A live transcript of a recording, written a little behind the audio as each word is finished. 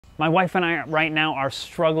My wife and I right now are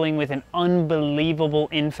struggling with an unbelievable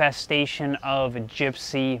infestation of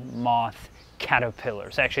gypsy moth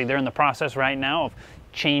caterpillars. Actually, they're in the process right now of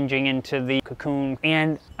changing into the cocoon.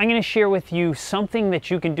 And I'm going to share with you something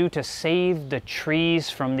that you can do to save the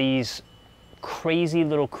trees from these crazy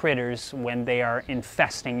little critters when they are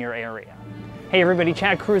infesting your area. Hey everybody,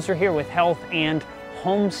 Chad Cruiser here with Health and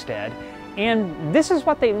Homestead. And this is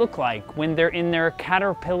what they look like when they're in their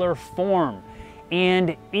caterpillar form.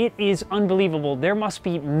 And it is unbelievable. There must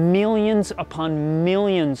be millions upon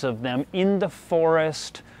millions of them in the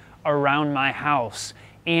forest around my house.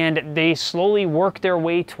 And they slowly work their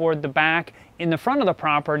way toward the back. In the front of the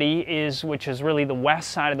property which is really the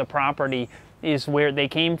west side of the property, is where they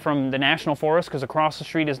came from the National Forest, because across the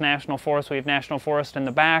street is National Forest. We have National Forest in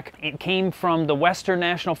the back. It came from the Western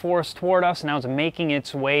National Forest toward us. Now it's making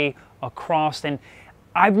its way across, and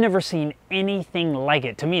I've never seen anything like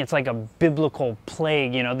it. To me, it's like a biblical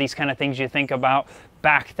plague, you know, these kind of things you think about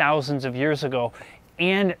back thousands of years ago.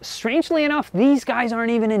 And strangely enough, these guys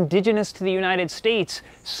aren't even indigenous to the United States.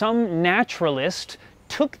 Some naturalist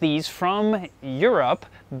took these from Europe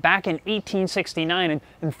back in 1869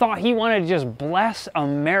 and thought he wanted to just bless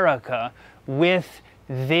America with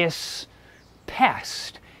this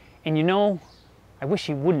pest. And you know, I wish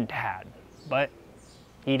he wouldn't had, but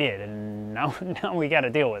he did, and now we got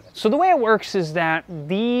to deal with it. So the way it works is that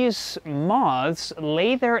these moths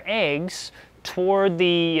lay their eggs toward the,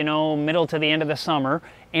 you know, middle to the end of the summer,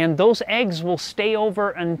 and those eggs will stay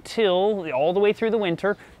over until all the way through the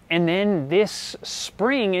winter. And then this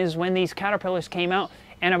spring is when these caterpillars came out,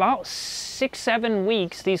 and about 6-7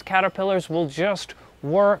 weeks these caterpillars will just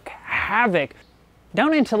work havoc.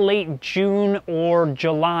 Down into late June or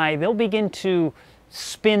July, they'll begin to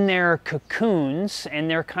spin their cocoons, and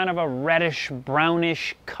they're kind of a reddish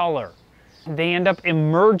brownish color. They end up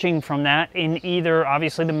emerging from that in either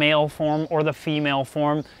obviously the male form or the female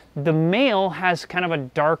form. The male has kind of a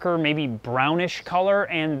darker, maybe brownish color,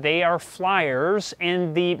 and they are flyers,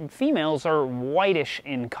 and the females are whitish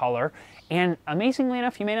in color. And amazingly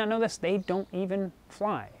enough, you may not know this, they don't even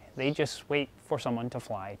fly. They just wait for someone to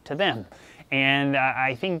fly to them. And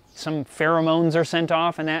I think some pheromones are sent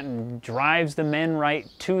off, and that drives the men right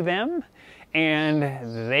to them.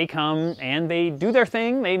 And they come and they do their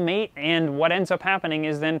thing, they mate, and what ends up happening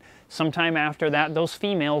is then sometime after that, those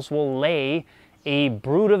females will lay a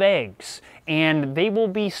brood of eggs. And they will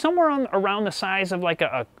be somewhere around the size of like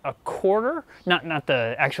a quarter, not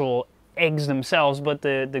the actual eggs themselves, but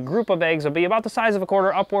the group of eggs will be about the size of a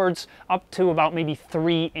quarter, upwards up to about maybe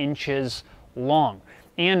 3 inches long.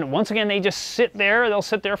 And once again, they just sit there. They'll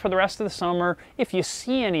sit there for the rest of the summer. If you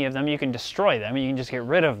see any of them, you can destroy them. You can just get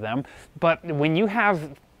rid of them. But when you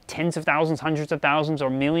have tens of thousands, hundreds of thousands, or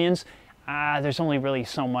millions, there's only really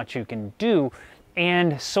so much you can do.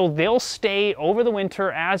 And so they'll stay over the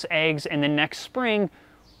winter as eggs, and then next spring,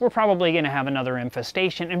 we're probably going to have another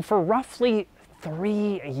infestation. And for roughly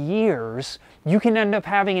 3 years, you can end up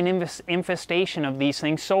having an infestation of these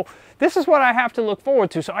things. So this is what I have to look forward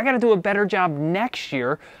to. So I got to do a better job next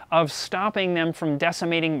year of stopping them from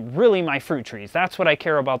decimating really my fruit trees. That's what I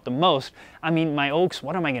care about the most. I mean, my oaks,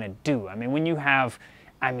 what am I going to do? I mean, when you have,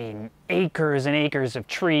 acres and acres of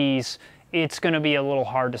trees, it's going to be a little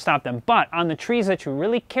hard to stop them. But on the trees that you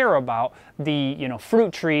really care about, the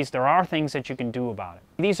fruit trees, there are things that you can do about it.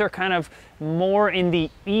 These are kind of more in the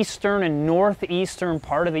eastern and northeastern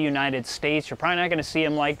part of the United States. You're probably not going to see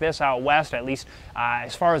them like this out west, at least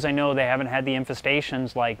as far as I know. They haven't had the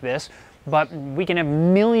infestations like this. But we can have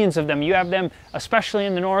millions of them. You have them, especially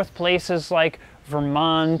in the north, places like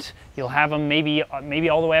Vermont. You'll have them maybe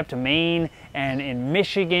all the way up to Maine and in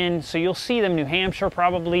Michigan. So you'll see them, New Hampshire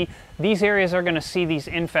probably. These areas are going to see these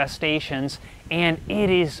infestations, and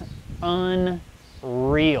it is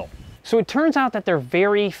unreal. So it turns out that their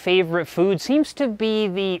very favorite food seems to be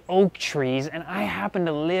the oak trees, and I happen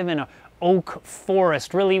to live in a oak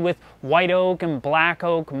forest, really with white oak and black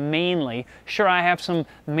oak mainly. Sure, I have some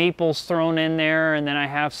maples thrown in there, and then I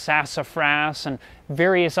have sassafras and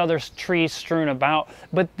various other trees strewn about,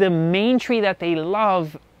 but the main tree that they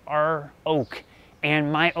love are oak.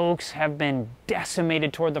 And my oaks have been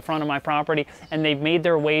decimated toward the front of my property, and they've made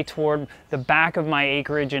their way toward the back of my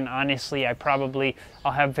acreage. And honestly,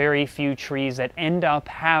 I'll have very few trees that end up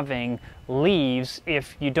having leaves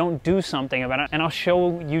if you don't do something about it. And I'll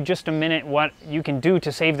show you just a minute what you can do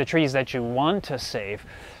to save the trees that you want to save.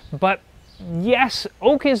 But yes,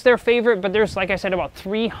 oak is their favorite, but there's, like I said, about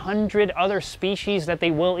 300 other species that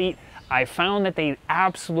they will eat. I found that they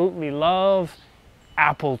absolutely love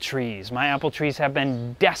apple trees. My apple trees have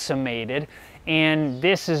been decimated, And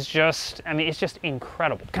this is just, I mean, it's just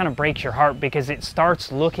incredible. It kind of breaks your heart because it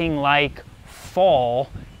starts looking like fall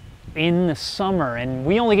in the summer, and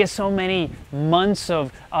we only get so many months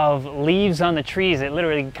of leaves on the trees. It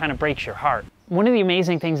literally kind of breaks your heart. One of the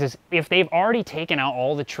amazing things is if they've already taken out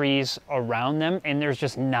all the trees around them and there's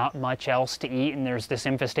just not much else to eat and there's this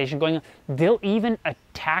infestation going on, they'll even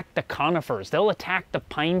attack the conifers. They'll attack the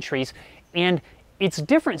pine trees, and it's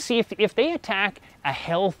different. See, if they attack a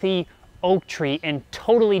healthy oak tree and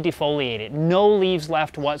totally defoliate it, no leaves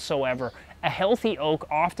left whatsoever, a healthy oak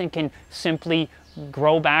often can simply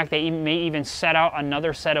grow back. They may even set out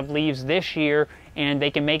another set of leaves this year, and they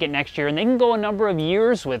can make it next year, and they can go a number of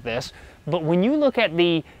years with this. But when you look at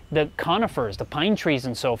the conifers, the pine trees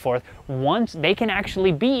and so forth, once they can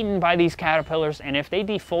actually be eaten by these caterpillars, and if they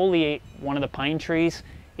defoliate one of the pine trees,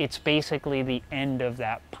 it's basically the end of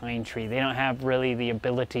that pine tree. They don't have really the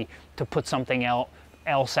ability to put something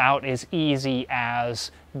else out as easy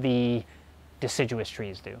as the deciduous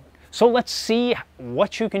trees do. So let's see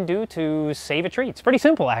what you can do to save a tree. It's pretty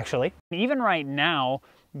simple, actually. Even right now,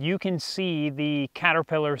 you can see the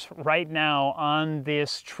caterpillars right now on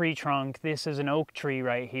this tree trunk. This is an oak tree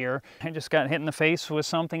right here. I just got hit in the face with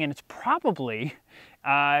something, and it's probably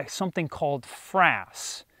something called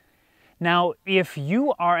frass. Now, if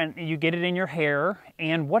you are, and you get it in your hair,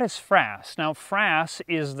 and what is frass? Now, frass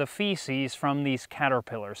is the feces from these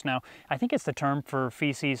caterpillars. Now, I think it's the term for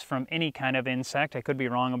feces from any kind of insect. I could be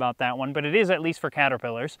wrong about that one, but it is at least for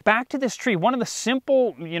caterpillars. Back to this tree, one of the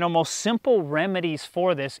simple, most simple remedies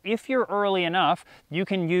for this, if you're early enough, you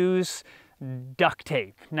can use duct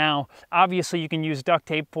tape. Now, obviously you can use duct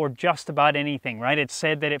tape for just about anything, right? It's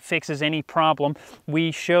said that it fixes any problem. We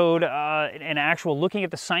showed an actual looking at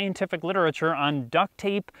the scientific literature on duct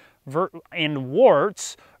tape and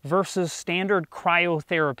warts versus standard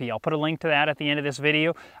cryotherapy. I'll put a link to that at the end of this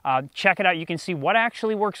video. Check it out. You can see what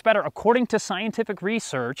actually works better according to scientific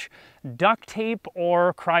research, duct tape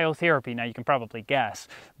or cryotherapy. Now you can probably guess,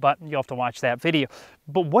 but you'll have to watch that video.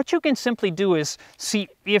 But what you can simply do is see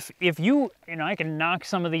if you I can knock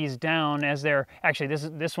some of these down as they're actually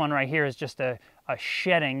this one right here is just a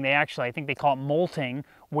shedding. They actually, I think they call it molting,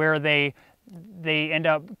 where they end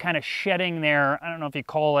up kind of shedding their, I don't know if you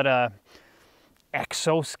call it a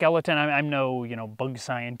exoskeleton. I'm no, bug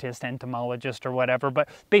scientist, entomologist or whatever, but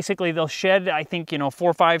basically they'll shed, I think,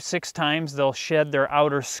 4, 5, 6 times they'll shed their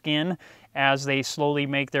outer skin as they slowly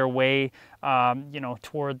make their way,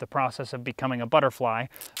 toward the process of becoming a butterfly.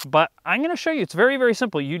 But I'm going to show you, it's very, very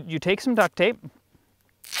simple. You take some duct tape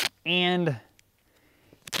and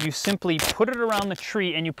you simply put it around the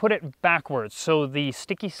tree and you put it backwards, so the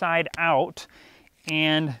sticky side out,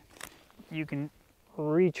 and you can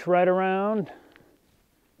reach right around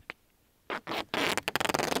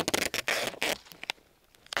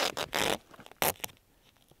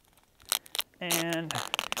and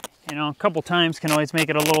a couple times can always make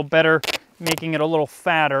it a little better, making it a little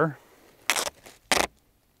fatter.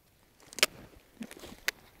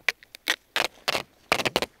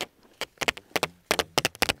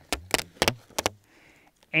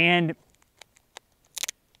 And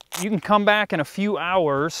you can come back in a few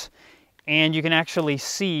hours and you can actually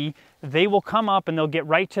see they will come up and they'll get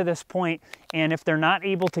right to this point, and if they're not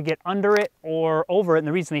able to get under it or over it, and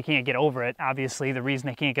the reason they can't get over it, obviously the reason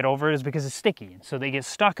they can't get over it is because it's sticky, and so they get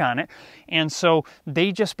stuck on it, and so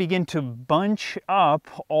they just begin to bunch up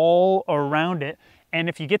all around it. And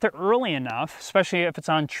if you get there early enough, especially if it's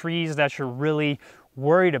on trees that you're really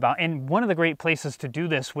worried about, and one of the great places to do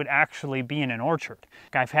this would actually be in an orchard.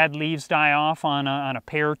 I've had leaves die off on a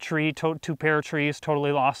pear tree, 2 pear trees,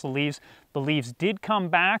 totally lost the leaves. The leaves did come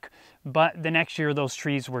back, but the next year those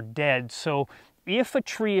trees were dead. So if a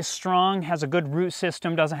tree is strong, has a good root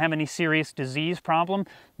system, doesn't have any serious disease problem,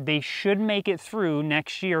 they should make it through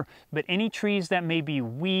next year. But any trees that may be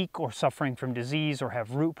weak or suffering from disease or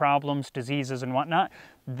have root problems, diseases and whatnot,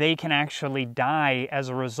 they can actually die as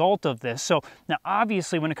a result of this. So now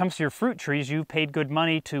obviously when it comes to your fruit trees, you've paid good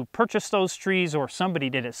money to purchase those trees, or somebody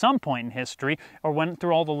did at some point in history, or went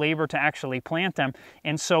through all the labor to actually plant them.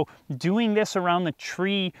 And so doing this around the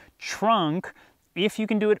tree trunk, if you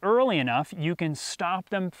can do it early enough, you can stop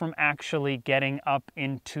them from actually getting up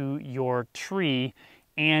into your tree,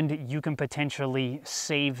 and you can potentially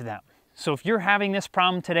save them. So if you're having this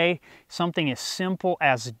problem today, something as simple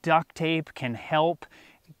as duct tape can help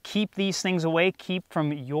keep these things away, keep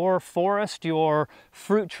from your forest, your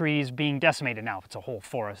fruit trees being decimated. Now, if it's a whole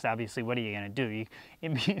forest, obviously, what are you going to do?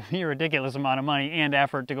 It'd be a ridiculous amount of money and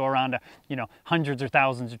effort to go around to, hundreds or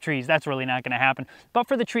thousands of trees. That's really not going to happen. But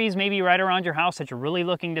for the trees maybe right around your house that you're really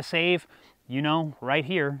looking to save, right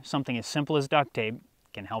here, something as simple as duct tape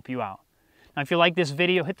can help you out. Now, if you like this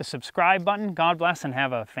video, hit the subscribe button. God bless and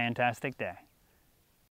have a fantastic day.